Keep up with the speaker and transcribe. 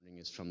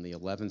is from the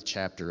 11th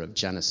chapter of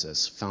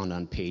Genesis, found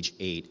on page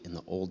 8 in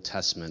the Old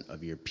Testament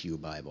of your Pew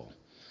Bible.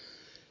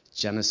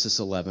 Genesis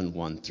 11,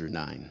 1 through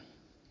 9.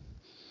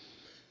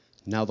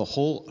 Now the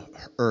whole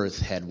earth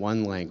had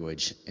one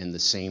language and the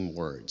same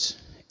words.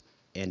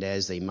 And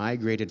as they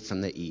migrated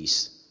from the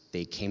east,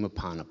 they came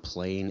upon a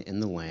plain in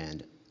the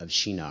land of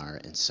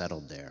Shinar and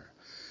settled there.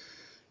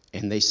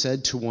 And they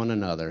said to one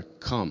another,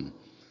 "Come,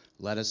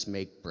 let us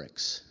make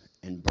bricks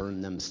and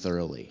burn them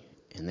thoroughly."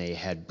 And they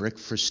had brick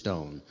for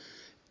stone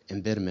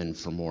and bitumen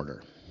for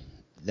mortar.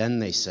 Then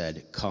they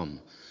said,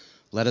 "Come,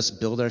 let us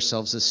build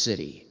ourselves a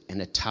city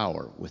and a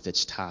tower with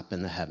its top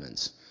in the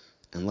heavens,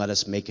 and let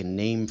us make a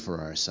name for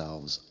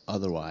ourselves,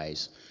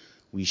 otherwise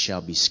we shall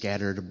be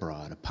scattered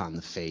abroad upon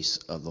the face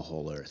of the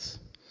whole earth."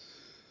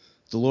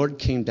 The Lord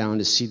came down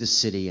to see the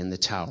city and the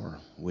tower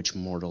which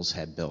mortals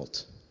had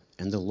built.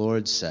 And the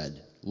Lord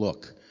said,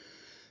 "Look,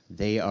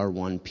 they are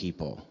one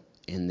people,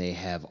 and they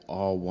have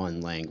all one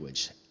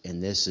language,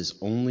 and this is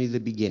only the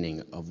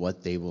beginning of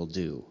what they will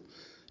do.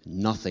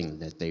 Nothing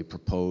that they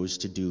propose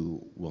to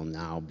do will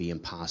now be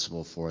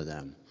impossible for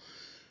them.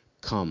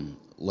 Come,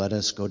 let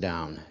us go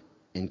down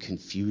and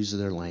confuse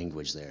their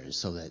language there,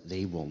 so that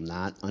they will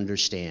not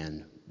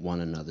understand one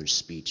another's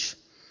speech."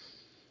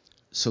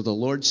 So the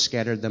Lord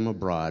scattered them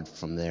abroad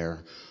from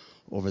there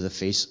over the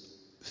face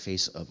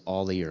of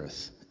all the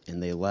earth,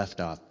 and they left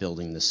off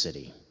building the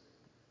city.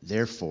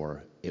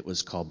 Therefore it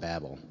was called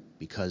Babel,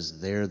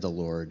 because there the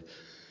Lord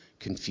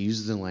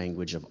confused the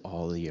language of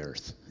all the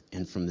earth.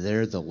 And from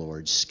there the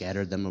Lord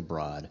scattered them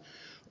abroad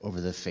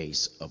over the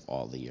face of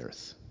all the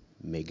earth.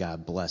 May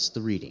God bless the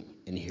reading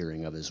and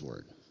hearing of his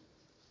word.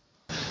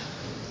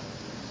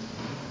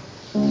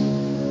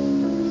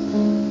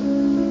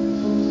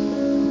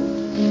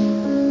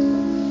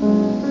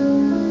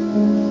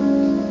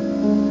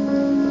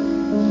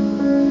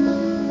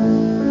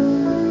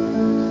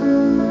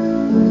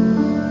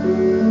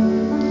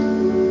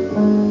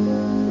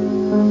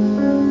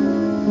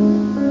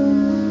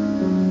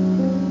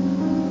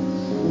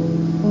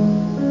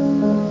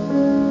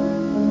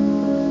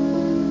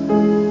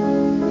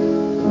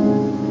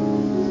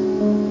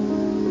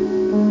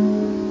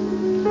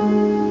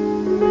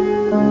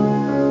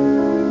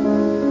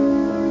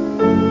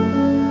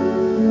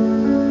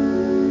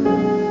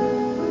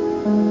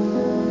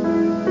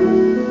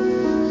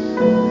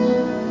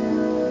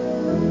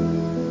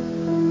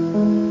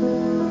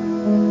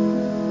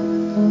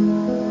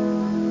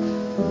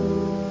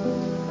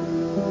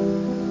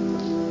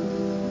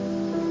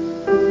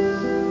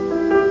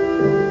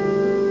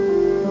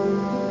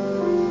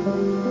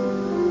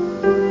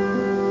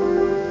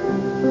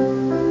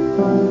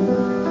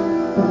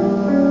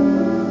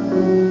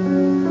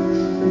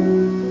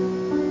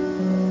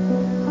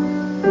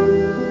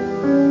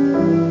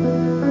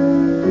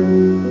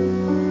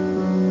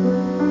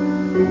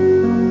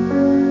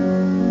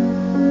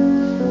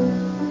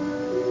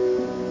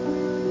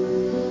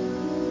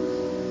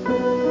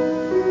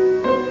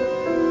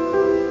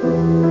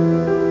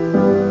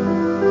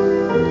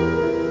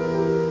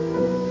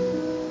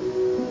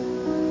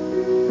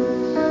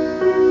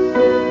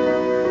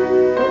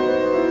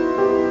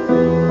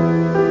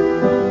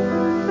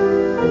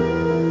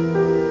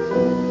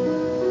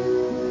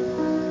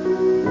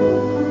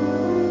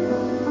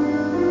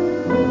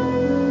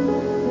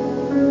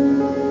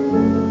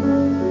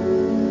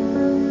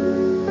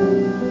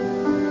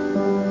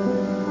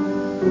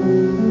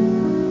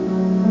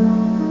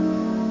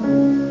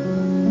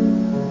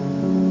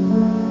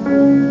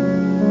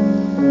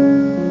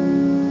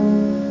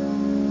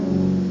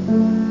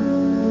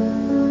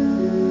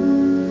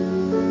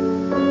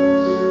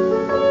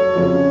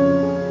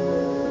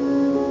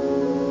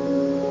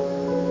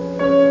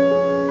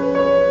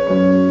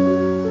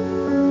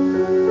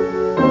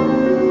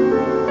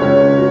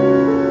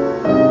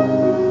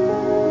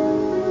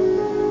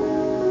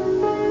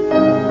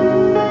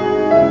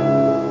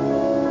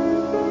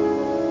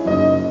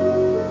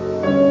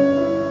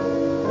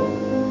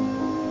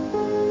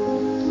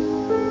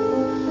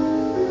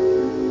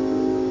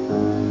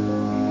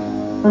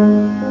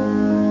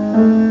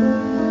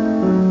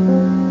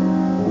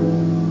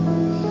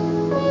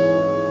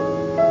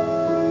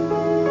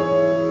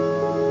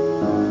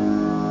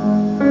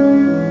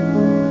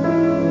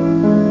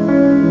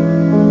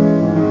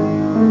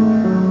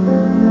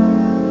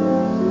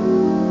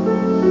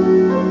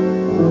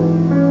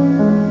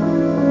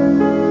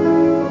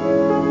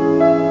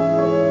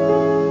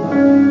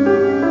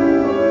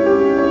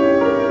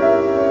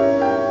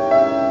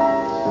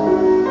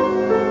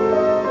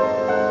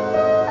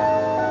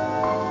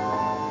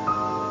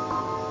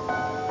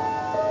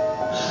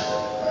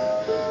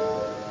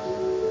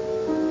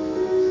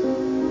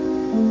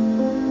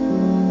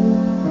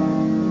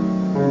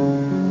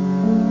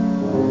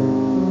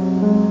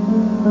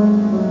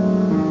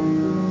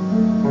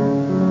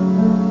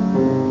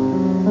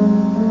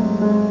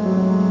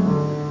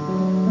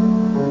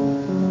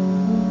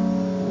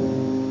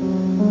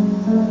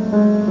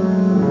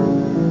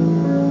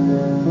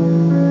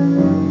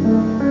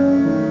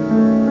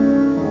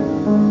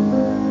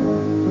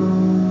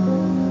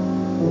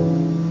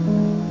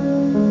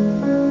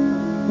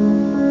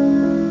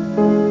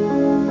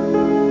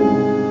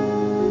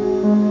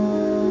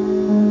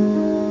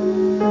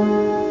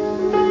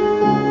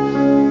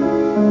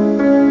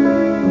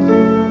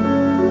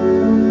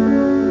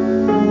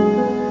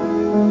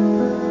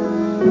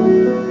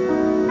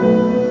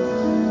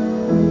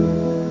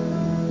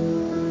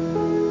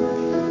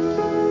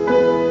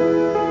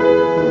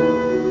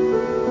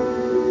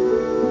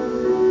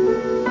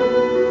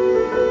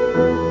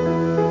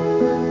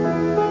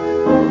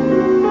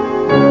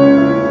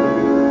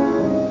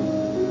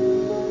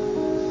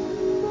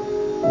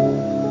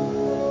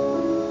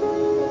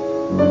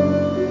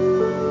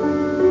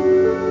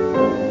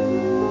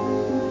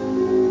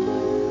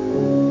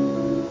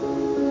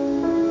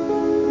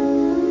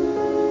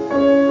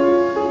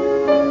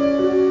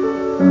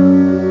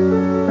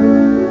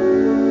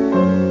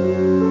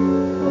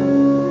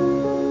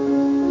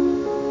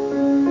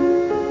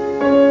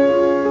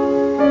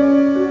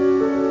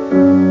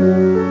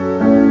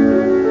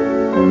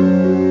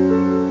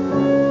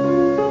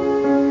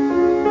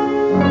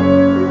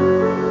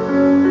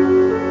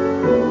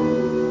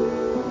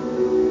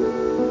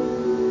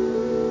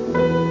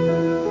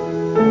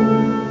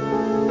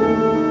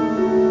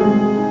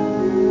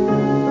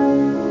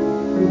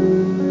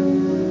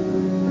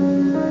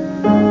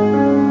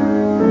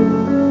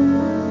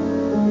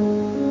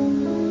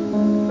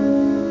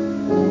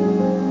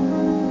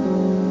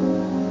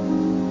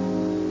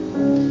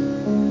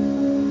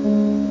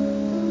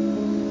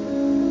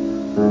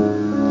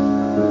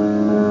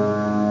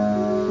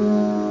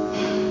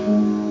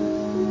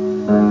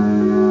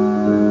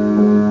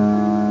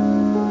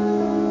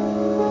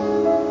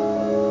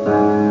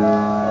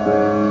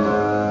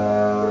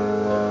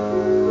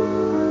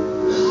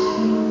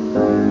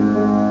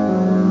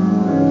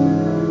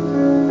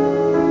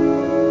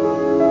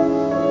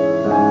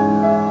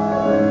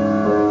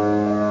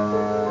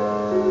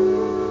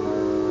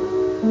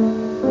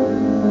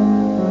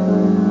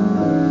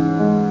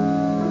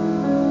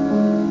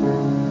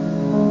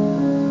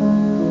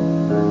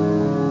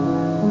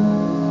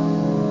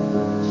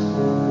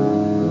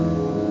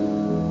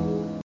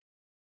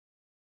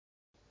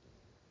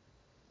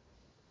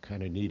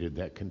 kind of needed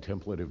that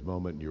contemplative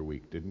moment in your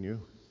week, didn't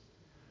you?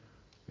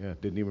 Yeah,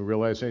 didn't even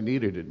realize I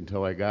needed it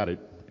until I got it,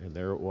 and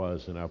there it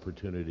was, an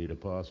opportunity to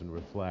pause and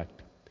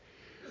reflect.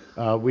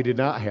 We did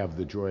not have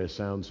the joyous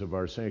sounds of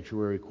our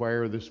sanctuary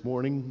choir this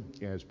morning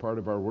as part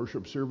of our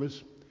worship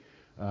service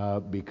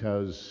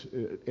because,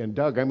 and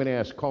Doug, I'm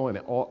going to call an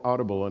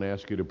audible and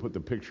ask you to put the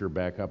picture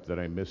back up that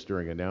I missed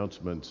during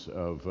announcements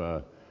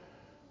of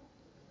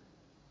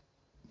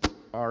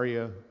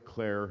Aria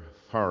Claire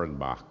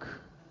Fahrenbach.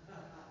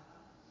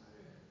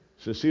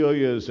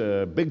 Cecilia is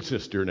a big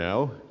sister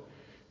now,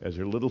 as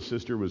her little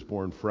sister was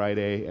born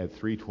Friday at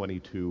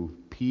 3:22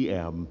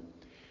 p.m.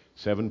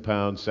 7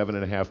 pounds,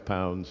 7.5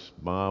 pounds,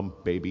 mom,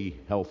 baby,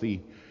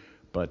 healthy,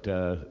 but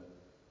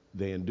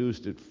they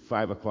induced at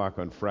 5 o'clock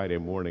on Friday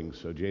morning,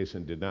 so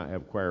Jason did not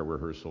have choir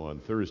rehearsal on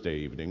Thursday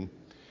evening,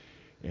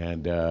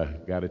 and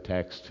got a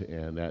text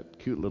and that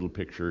cute little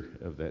picture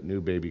of that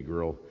new baby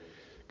girl.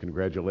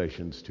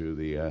 Congratulations to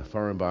the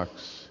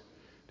Fahrenbachs,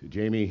 to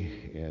Jamie,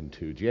 and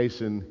to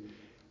Jason,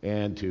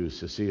 and to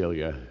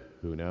Cecilia,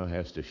 who now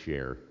has to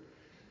share.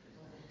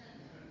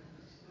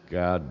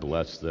 God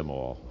bless them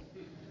all.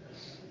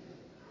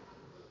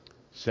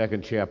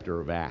 Second chapter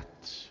of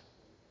Acts,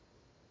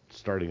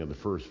 starting in the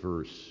first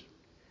verse.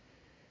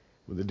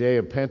 When the day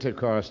of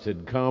Pentecost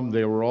had come,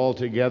 they were all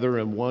together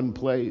in one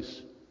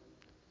place.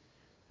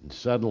 And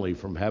suddenly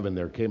from heaven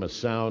there came a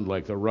sound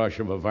like the rush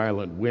of a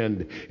violent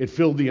wind. It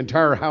filled the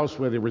entire house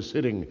where they were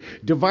sitting.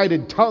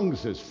 Divided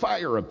tongues as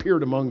fire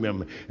appeared among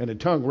them, and a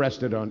tongue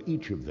rested on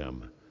each of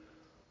them.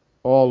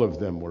 All of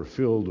them were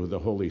filled with the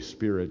Holy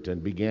Spirit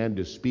and began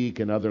to speak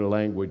in other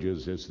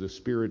languages as the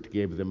Spirit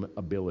gave them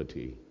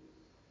ability.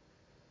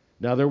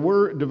 Now there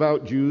were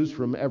devout Jews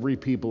from every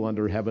people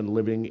under heaven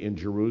living in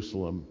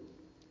Jerusalem.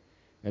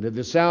 And at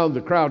the sound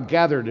the crowd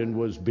gathered and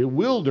was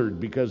bewildered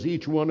because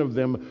each one of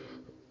them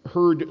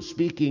heard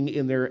speaking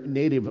in their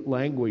native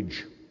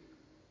language.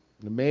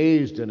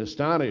 Amazed and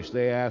astonished,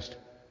 they asked,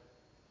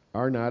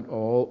 "Are not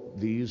all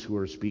these who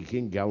are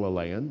speaking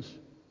Galileans?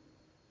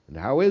 And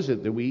how is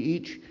it that we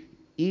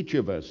each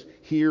of us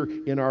hear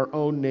in our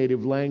own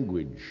native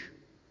language?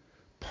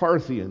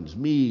 Parthians,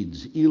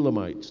 Medes,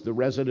 Elamites, the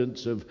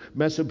residents of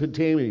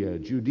Mesopotamia,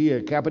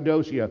 Judea,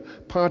 Cappadocia,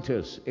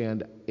 Pontus,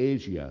 and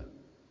Asia,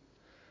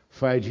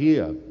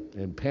 Phrygia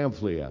and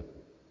Pamphylia,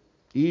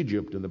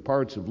 Egypt and the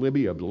parts of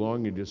Libya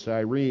belonging to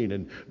Cyrene,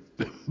 and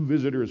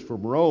visitors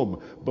from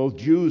Rome, both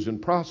Jews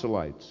and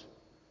proselytes,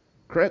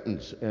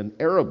 Cretans and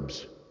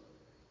Arabs.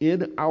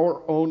 In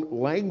our own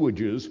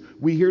languages,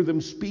 we hear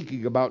them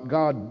speaking about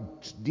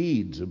God's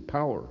deeds of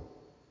power."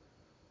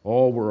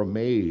 All were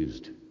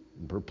amazed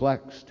and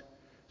perplexed,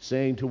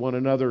 saying to one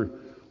another,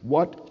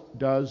 "What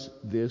does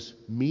this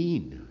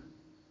mean?"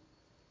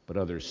 But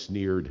others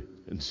sneered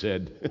and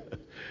said,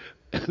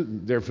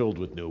 "They're filled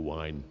with new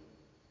wine."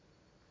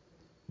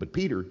 But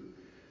Peter,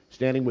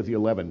 standing with the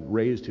 11,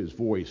 raised his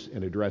voice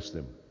and addressed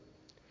them.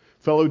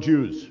 "Fellow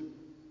Jews,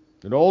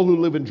 and all who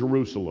live in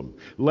Jerusalem,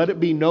 let it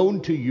be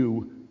known to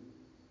you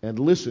and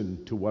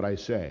listen to what I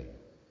say.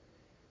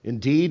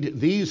 Indeed,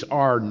 these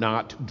are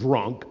not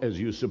drunk, as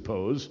you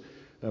suppose,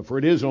 for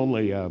it is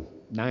only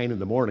 9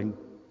 a.m.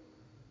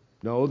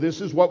 No, this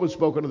is what was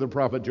spoken of the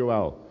prophet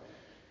Joel.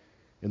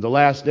 In the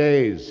last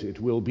days it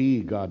will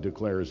be, God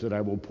declares, that I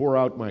will pour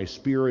out my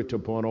Spirit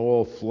upon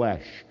all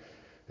flesh,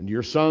 and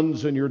your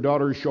sons and your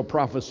daughters shall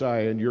prophesy,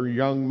 and your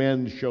young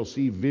men shall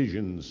see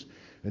visions,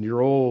 and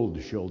your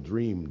old shall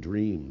dream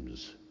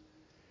dreams.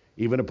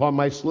 Even upon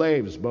my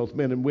slaves, both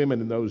men and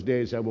women, in those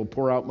days I will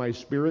pour out my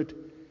Spirit,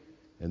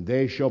 and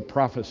they shall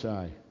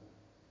prophesy.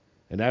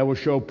 And I will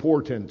show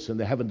portents in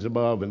the heavens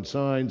above and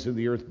signs in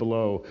the earth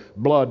below,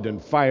 blood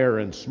and fire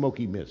and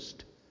smoky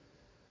mist.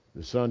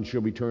 The sun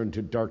shall be turned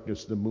to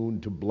darkness, the moon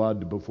to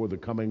blood, before the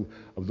coming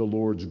of the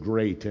Lord's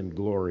great and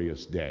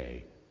glorious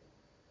day.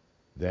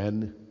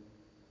 Then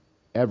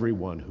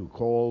everyone who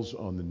calls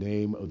on the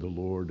name of the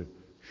Lord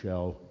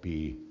shall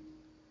be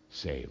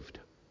saved."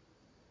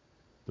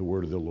 The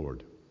word of the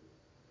Lord.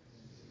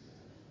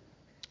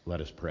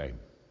 Let us pray.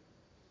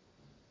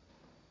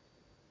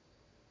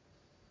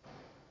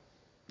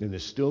 In the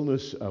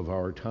stillness of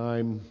our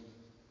time,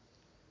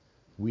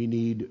 we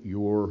need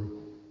your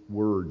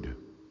word.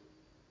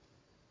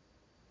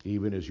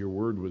 Even as your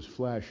word was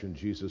flesh in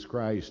Jesus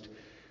Christ,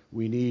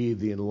 we need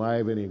the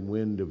enlivening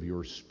wind of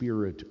your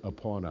Spirit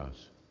upon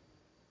us.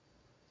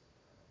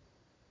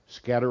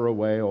 Scatter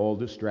away all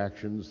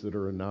distractions that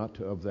are not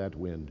of that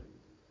wind,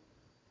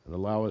 and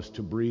allow us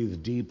to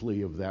breathe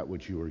deeply of that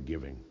which you are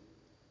giving.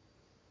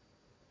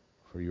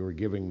 For you are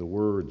giving the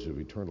words of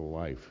eternal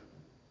life.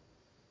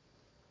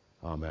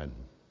 Amen.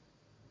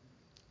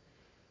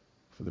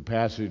 For the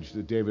passage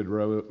that David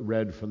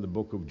read from the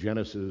book of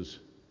Genesis,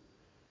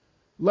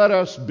 "Let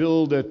us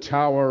build a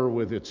tower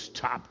with its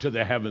top to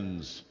the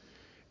heavens,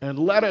 and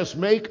let us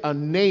make a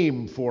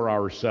name for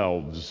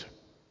ourselves."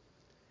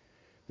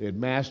 They had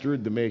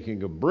mastered the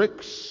making of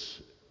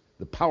bricks,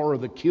 the power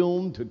of the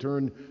kiln to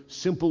turn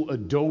simple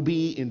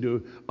adobe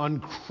into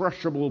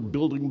uncrushable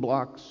building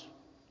blocks.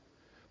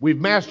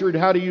 We've mastered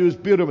how to use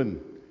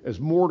bitumen as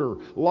mortar,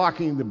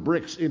 locking the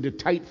bricks into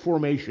tight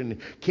formation,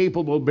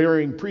 capable of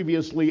bearing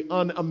previously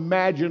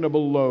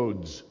unimaginable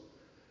loads.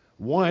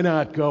 Why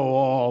not go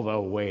all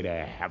the way to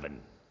heaven?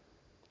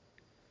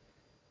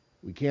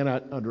 We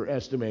cannot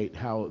underestimate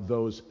how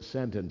those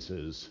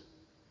sentences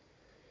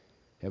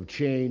have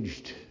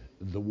changed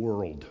the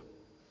world.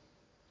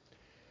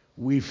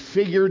 We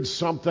figured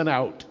something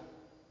out.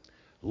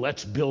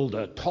 Let's build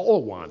a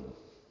tall one.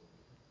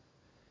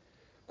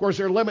 Of course,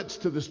 there are limits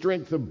to the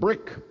strength of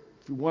brick.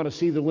 If you want to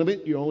see the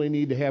limit, you only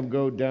need to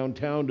go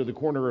downtown to the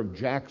corner of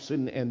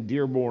Jackson and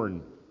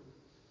Dearborn.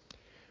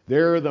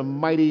 There, the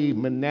mighty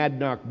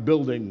Monadnock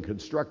Building,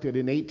 constructed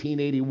in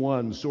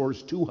 1881,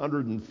 soars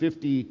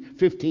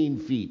 215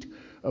 feet,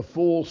 a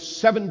full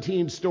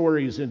 17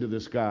 stories into the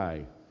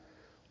sky,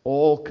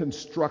 all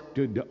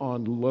constructed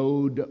on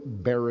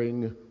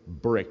load-bearing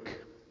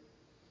brick.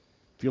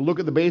 If you look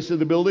at the base of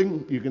the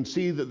building, you can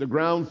see that the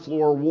ground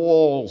floor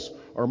walls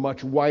are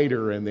much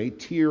wider, and they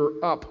tear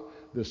up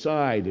the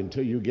side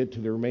until you get to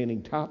the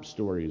remaining top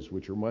stories,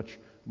 which are much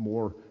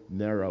more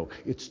narrow.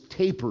 It's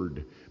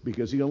tapered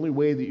because the only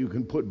way that you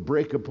can put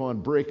brick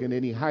upon brick in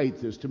any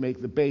height is to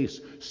make the base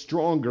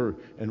stronger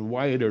and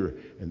wider.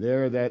 And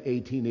there, that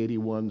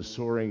 1881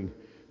 soaring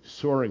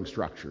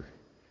structure,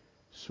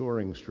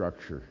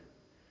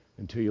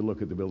 until you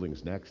look at the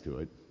buildings next to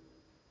it.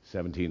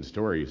 17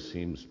 stories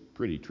seems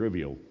pretty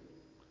trivial.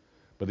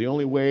 But the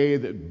only way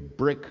that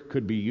brick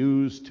could be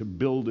used to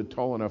build a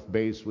tall enough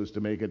base was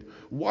to make it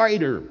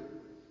wider.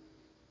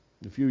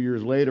 A few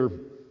years later,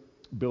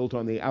 built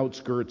on the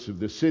outskirts of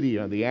the city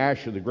on the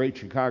ash of the Great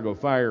Chicago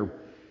Fire,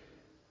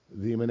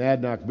 the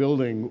Monadnock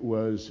Building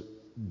was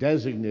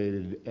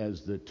designated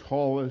as the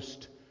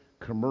tallest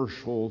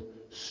commercial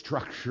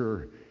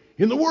structure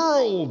in the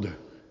world,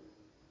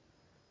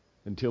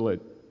 until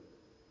it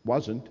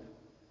wasn't.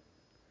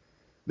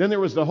 Then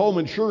there was the Home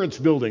Insurance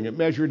Building. It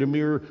measured a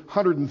mere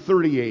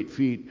 138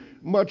 feet,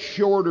 much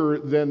shorter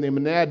than the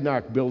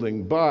Monadnock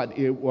Building, but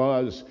it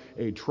was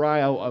a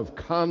trial of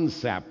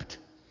concept.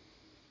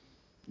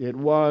 It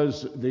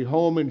was the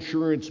Home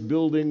Insurance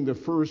Building, the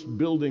first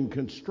building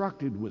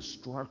constructed with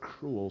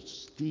structural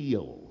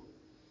steel.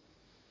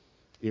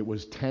 It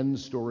was 10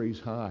 stories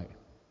high.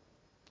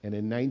 And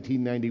in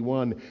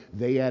 1991,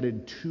 they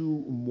added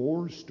 2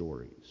 more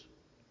stories.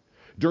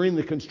 During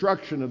the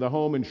construction of the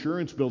Home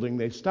Insurance Building,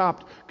 they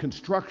stopped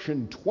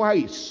construction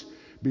twice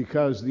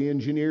because the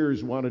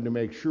engineers wanted to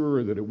make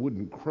sure that it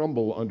wouldn't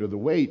crumble under the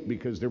weight,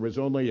 because there was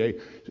only a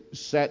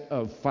set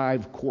of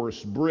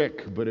 5-course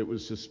brick, but it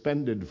was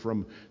suspended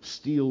from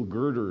steel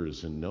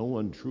girders, and no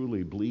one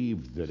truly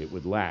believed that it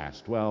would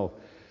last. Well,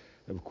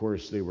 of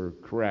course, they were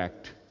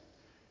correct.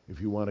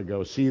 If you want to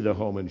go see the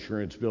Home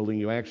Insurance Building,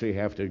 you actually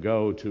have to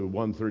go to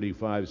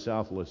 135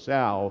 South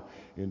LaSalle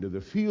into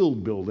the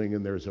Field Building,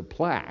 and there's a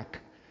plaque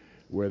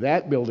where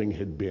that building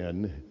had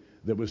been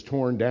that was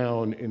torn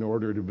down in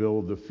order to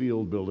build the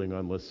Field Building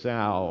on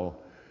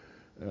LaSalle,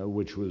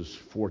 which was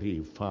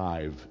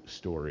 45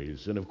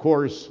 stories. And of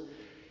course,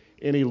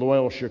 any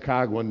loyal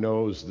Chicagoan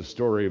knows the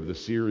story of the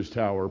Sears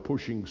Tower,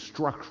 pushing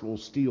structural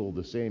steel,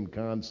 the same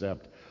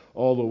concept,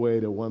 all the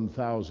way to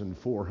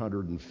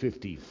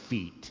 1,450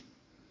 feet.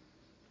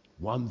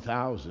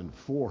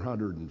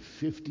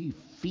 1,450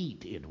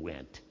 feet it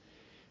went.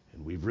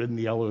 And we've ridden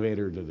the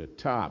elevator to the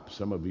top.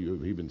 Some of you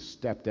have even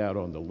stepped out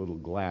on the little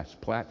glass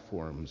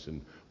platforms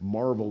and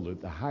marveled at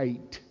the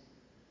height.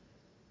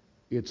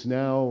 It's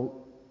now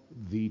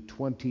the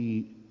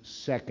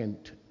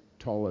 22nd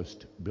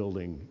tallest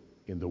building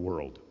in the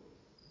world.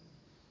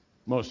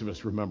 Most of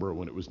us remember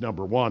when it was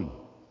number 1.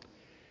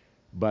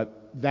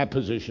 But that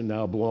position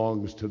now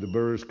belongs to the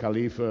Burj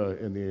Khalifa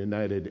in the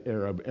United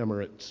Arab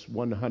Emirates,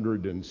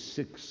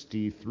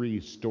 163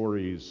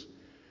 stories,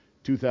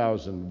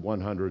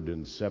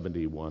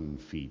 2,171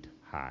 feet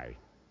high.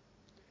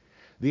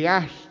 The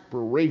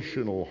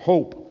aspirational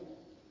hope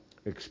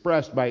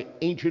expressed by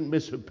ancient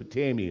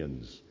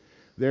Mesopotamians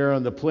there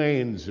on the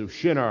plains of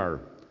Shinar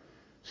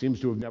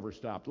seems to have never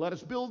stopped. Let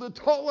us build a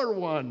taller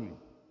one,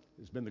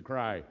 has been the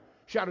cry,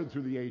 shouted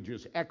through the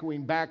ages,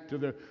 echoing back to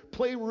the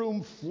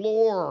playroom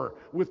floor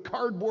with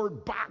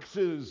cardboard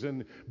boxes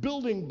and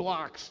building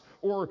blocks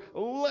or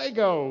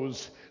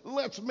Legos.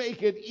 Let's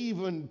make it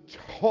even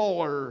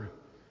taller.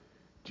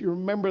 Do you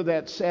remember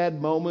that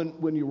sad moment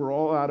when you were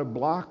all out of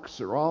blocks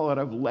or all out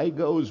of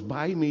Legos?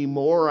 Buy me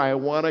more, I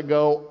want to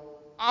go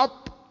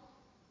up.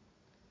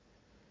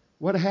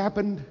 What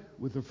happened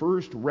with the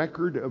first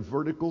record of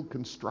vertical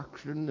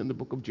construction in the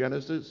book of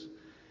Genesis?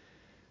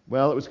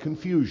 Well, it was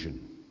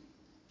confusion.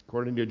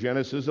 According to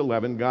Genesis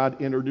 11,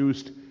 God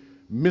introduced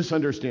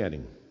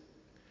misunderstanding,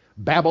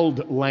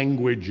 babbled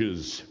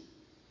languages,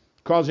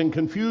 causing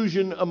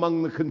confusion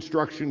among the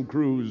construction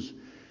crews.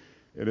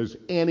 And as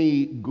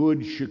any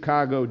good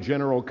Chicago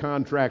general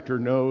contractor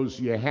knows,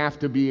 you have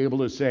to be able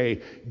to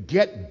say,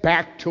 get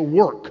back to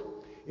work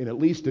in at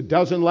least a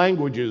dozen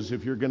languages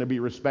if you're going to be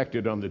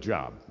respected on the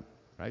job,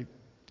 right?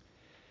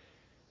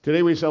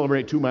 Today we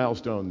celebrate 2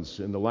 milestones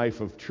in the life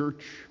of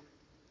church.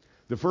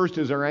 The first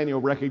is our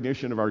annual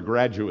recognition of our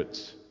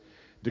graduates.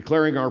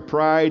 declaring our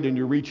pride, and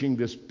you're reaching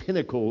this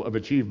pinnacle of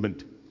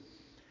achievement.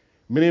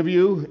 Many of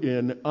you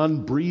in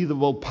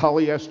unbreathable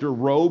polyester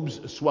robes,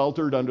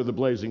 sweltered under the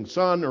blazing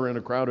sun, or in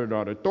a crowded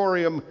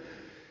auditorium,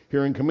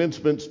 hearing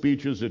commencement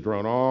speeches that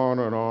drone on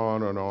and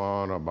on and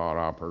on about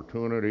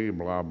opportunity,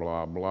 blah,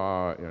 blah,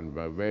 blah,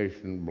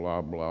 innovation,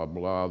 blah, blah,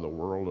 blah, the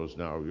world is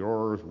now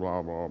yours,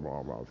 blah, blah,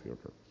 blah, blah,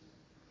 future.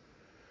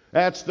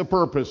 That's the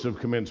purpose of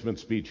commencement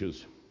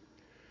speeches.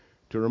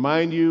 To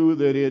remind you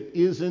that it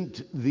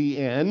isn't the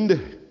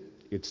end,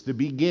 it's the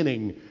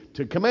beginning.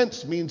 To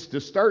commence means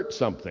to start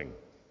something.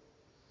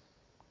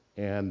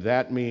 And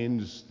that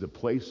means the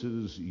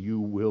places you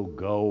will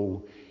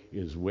go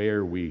is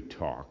where we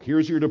talk.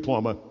 Here's your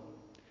diploma.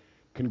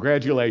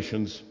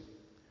 Congratulations.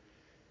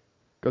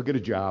 Go get a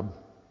job.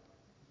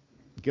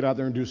 Get out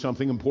there and do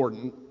something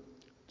important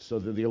so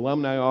that the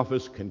alumni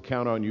office can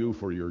count on you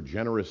for your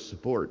generous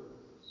support.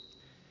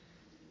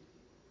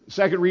 The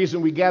second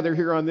reason we gather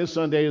here on this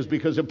Sunday is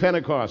because of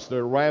Pentecost, the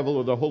arrival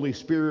of the Holy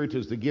Spirit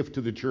as the gift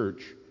to the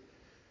church.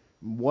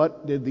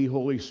 What did the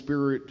Holy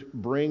Spirit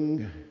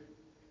bring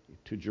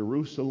to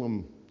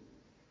Jerusalem?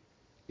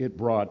 It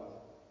brought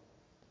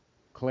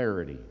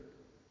clarity.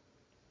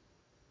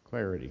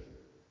 Clarity.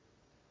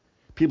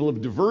 People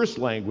of diverse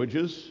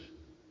languages,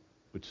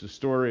 which the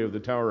story of the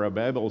Tower of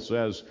Babel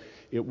says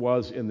it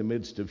was in the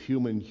midst of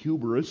human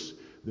hubris,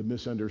 the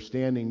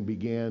misunderstanding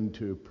began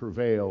to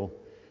prevail.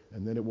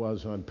 And then it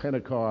was on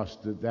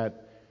Pentecost that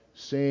that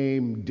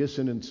same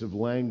dissonance of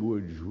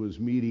language was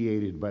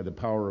mediated by the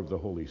power of the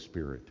Holy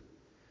Spirit.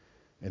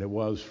 And it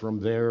was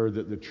from there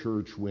that the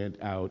church went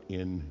out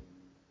into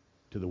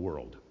the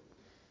world.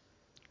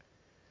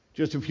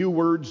 Just a few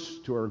words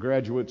to our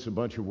graduates, a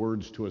bunch of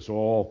words to us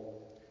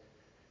all.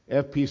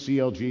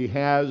 FPCLG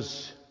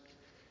has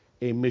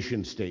a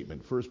mission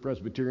statement. First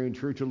Presbyterian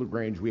Church of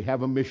LaGrange, we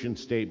have a mission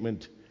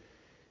statement.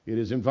 It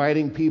is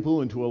inviting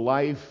people into a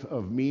life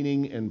of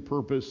meaning and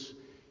purpose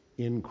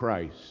in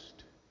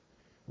Christ.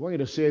 I want you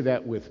to say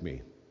that with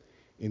me.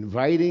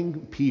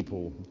 Inviting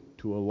people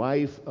to a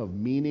life of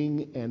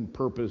meaning and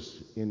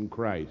purpose in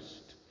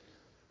Christ.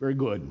 Very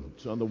good.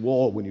 It's on the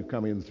wall when you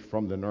come in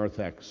from the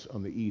narthex,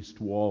 on the east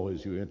wall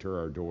as you enter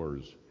our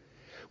doors.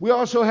 We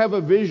also have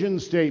a vision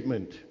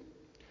statement.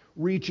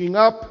 Reaching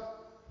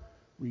up,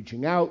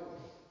 reaching out,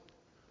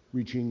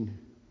 reaching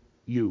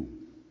you.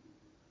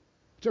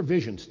 It's our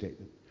vision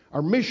statement.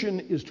 Our mission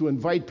is to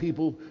invite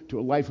people to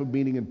a life of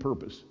meaning and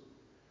purpose.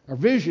 Our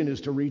vision is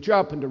to reach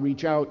up and to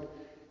reach out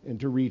and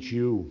to reach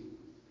you.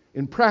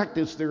 In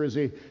practice, there is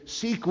a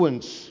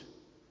sequence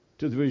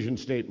to the vision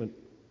statement.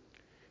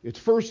 It's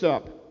first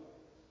up,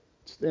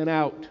 it's then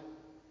out,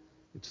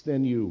 it's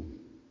then you.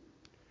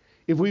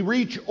 If we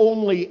reach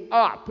only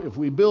up, if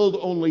we build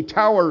only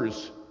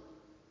towers,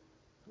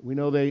 we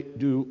know they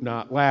do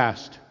not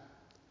last.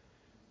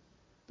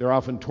 They're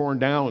often torn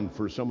down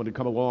for someone to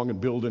come along and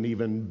build an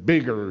even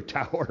bigger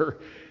tower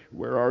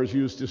where ours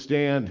used to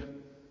stand.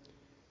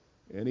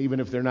 And even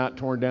if they're not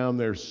torn down,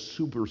 they're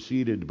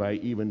superseded by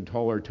even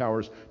taller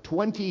towers.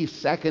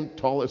 22nd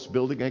tallest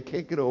building. I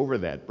can't get over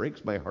that.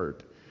 Breaks my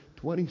heart.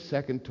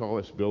 22nd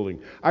tallest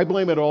building. I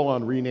blame it all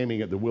on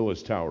renaming it the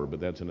Willis Tower, but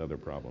that's another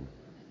problem.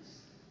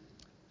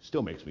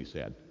 Still makes me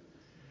sad.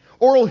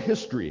 Oral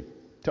history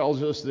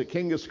tells us that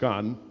Genghis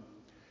Khan,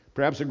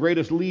 perhaps the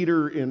greatest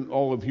leader in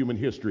all of human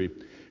history,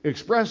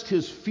 expressed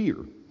his fear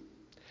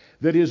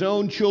that his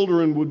own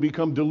children would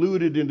become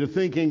deluded into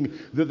thinking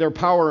that their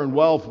power and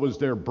wealth was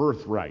their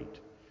birthright.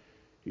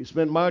 He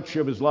spent much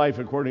of his life,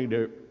 according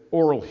to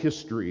oral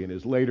history in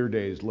his later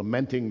days,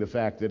 lamenting the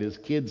fact that his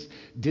kids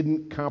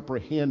didn't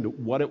comprehend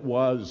what it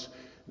was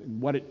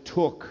and what it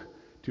took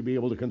to be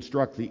able to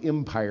construct the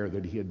empire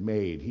that he had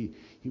made.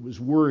 He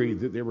was worried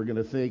that they were going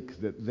to think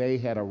that they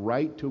had a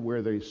right to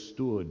where they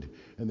stood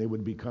and they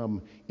would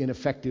become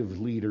ineffective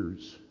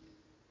leaders.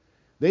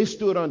 They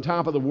stood on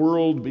top of the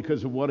world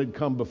because of what had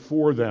come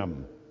before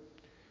them.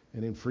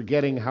 And in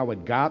forgetting how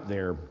it got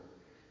there,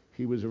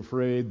 he was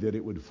afraid that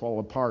it would fall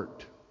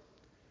apart.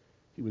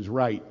 He was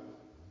right.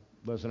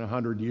 Less than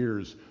 100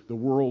 years, the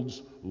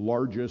world's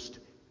largest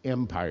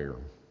empire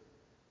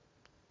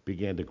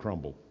began to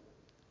crumble.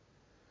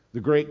 The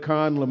great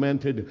Khan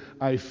lamented,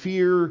 "I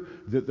fear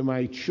that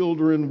my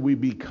children will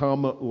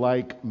become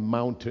like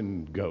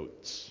mountain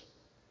goats.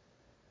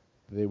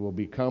 They will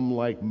become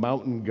like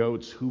mountain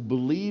goats who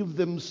believe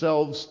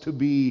themselves to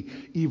be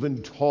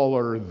even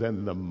taller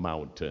than the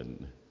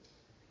mountain,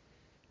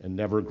 and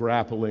never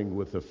grappling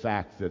with the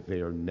fact that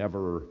they are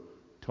never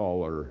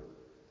taller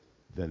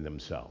than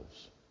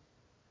themselves."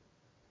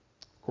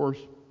 Of course,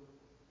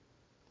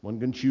 one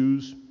can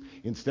choose,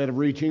 instead of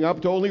reaching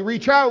up, to only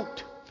reach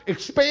out.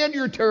 Expand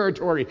your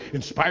territory.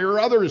 Inspire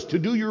others to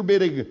do your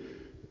bidding.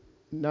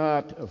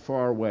 Not a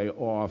far way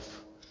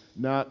off,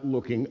 not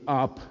looking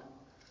up,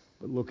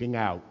 but looking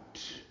out.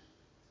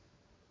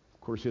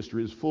 Of course,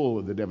 history is full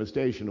of the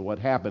devastation of what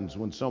happens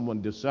when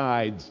someone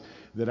decides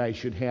that I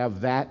should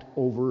have that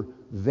over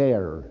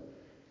there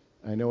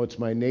I know it's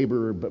my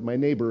neighbor, but my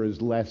neighbor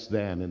is less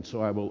than, and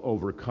so I will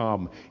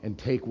overcome and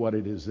take what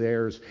it is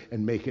theirs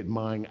and make it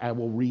mine. I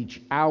will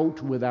reach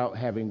out without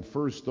having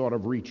first thought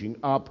of reaching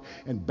up,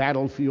 and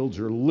battlefields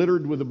are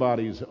littered with the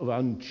bodies of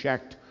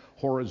unchecked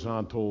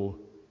horizontal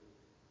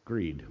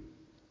greed.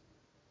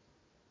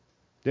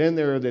 Then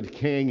there are the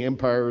decaying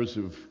empires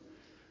of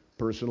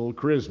personal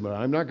charisma.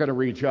 I'm not going to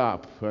reach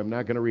up. I'm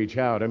not going to reach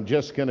out. I'm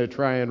just going to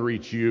try and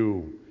reach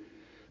you.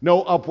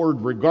 No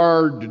upward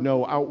regard,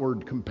 no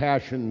outward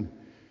compassion.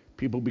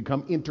 People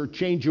become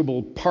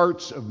interchangeable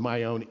parts of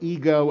my own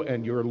ego,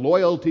 and your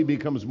loyalty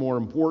becomes more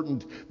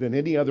important than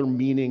any other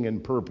meaning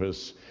and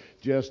purpose.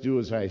 Just do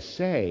as I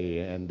say,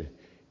 and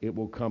it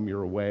will come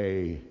your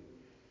way,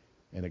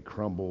 and it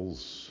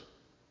crumbles.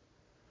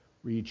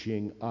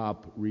 Reaching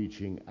up,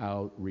 reaching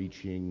out,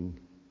 reaching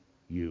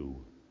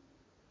you.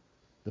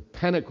 The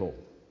pinnacle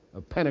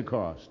of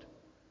Pentecost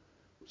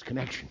was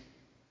connection.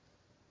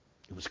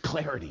 It was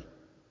clarity.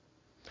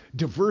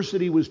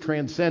 Diversity was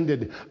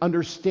transcended.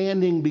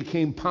 Understanding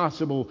became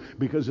possible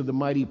because of the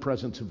mighty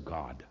presence of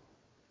God.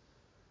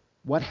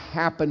 What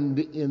happened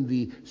in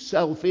the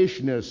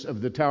selfishness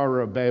of the Tower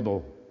of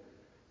Babel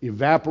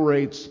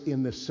evaporates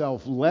in the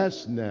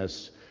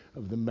selflessness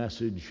of the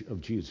message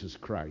of Jesus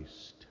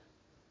Christ.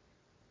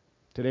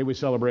 Today we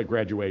celebrate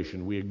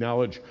graduation. We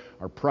acknowledge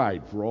our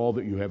pride for all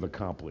that you have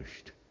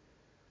accomplished.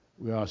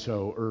 We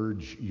also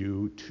urge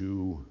you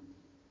to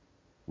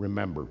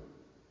remember.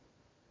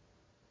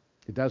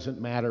 It doesn't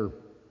matter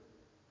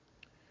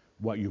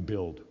what you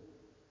build.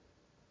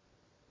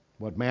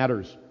 What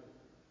matters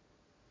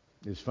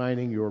is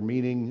finding your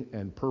meaning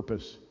and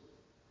purpose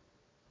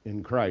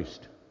in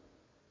Christ,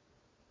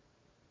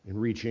 in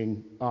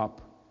reaching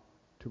up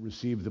to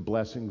receive the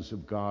blessings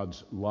of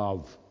God's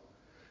love,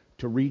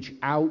 to reach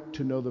out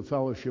to know the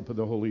fellowship of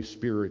the Holy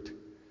Spirit,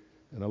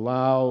 and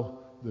allow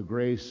the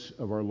grace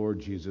of our Lord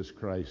Jesus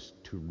Christ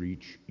to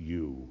reach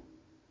you.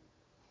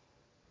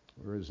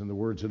 Whereas in the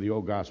words of the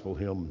old gospel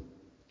hymn,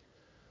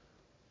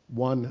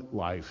 one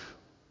life,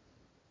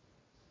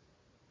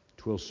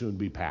 'twill soon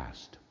be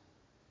past.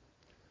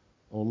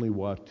 Only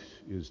what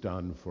is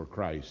done for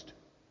Christ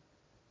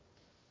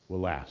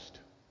will last.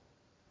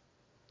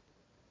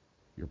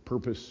 Your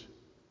purpose,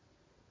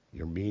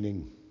 your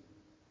meaning,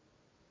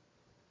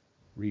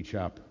 reach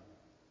up,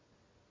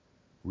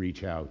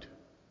 reach out,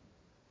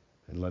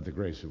 and let the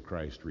grace of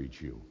Christ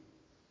reach you.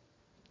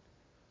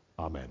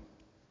 Amen.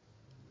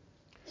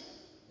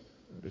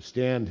 To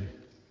stand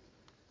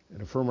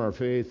and affirm our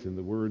faith in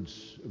the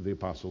words of the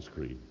Apostles'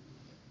 Creed.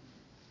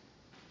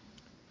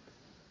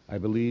 I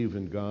believe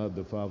in God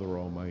the Father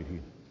Almighty,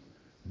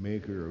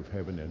 maker of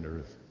heaven and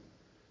earth,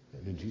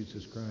 and in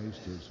Jesus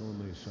Christ, his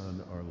only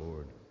Son, our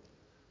Lord,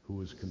 who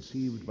was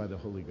conceived by the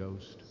Holy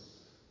Ghost,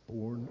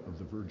 born of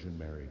the Virgin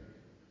Mary,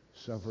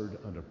 suffered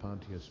under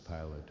Pontius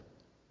Pilate,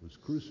 was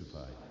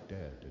crucified,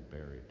 dead, and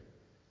buried.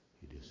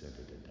 He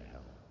descended into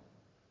hell.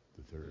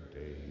 The third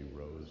day he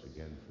rose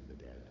again from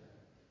the dead.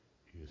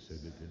 He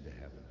ascended into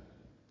heaven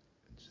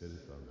and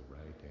sitteth on the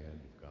right hand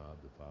of God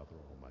the Father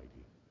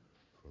Almighty.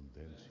 From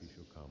thence he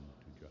shall come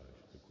to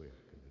judge the quick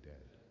and the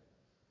dead.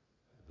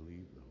 I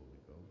believe in the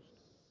Holy Ghost,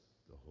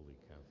 the Holy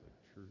Catholic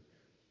Church,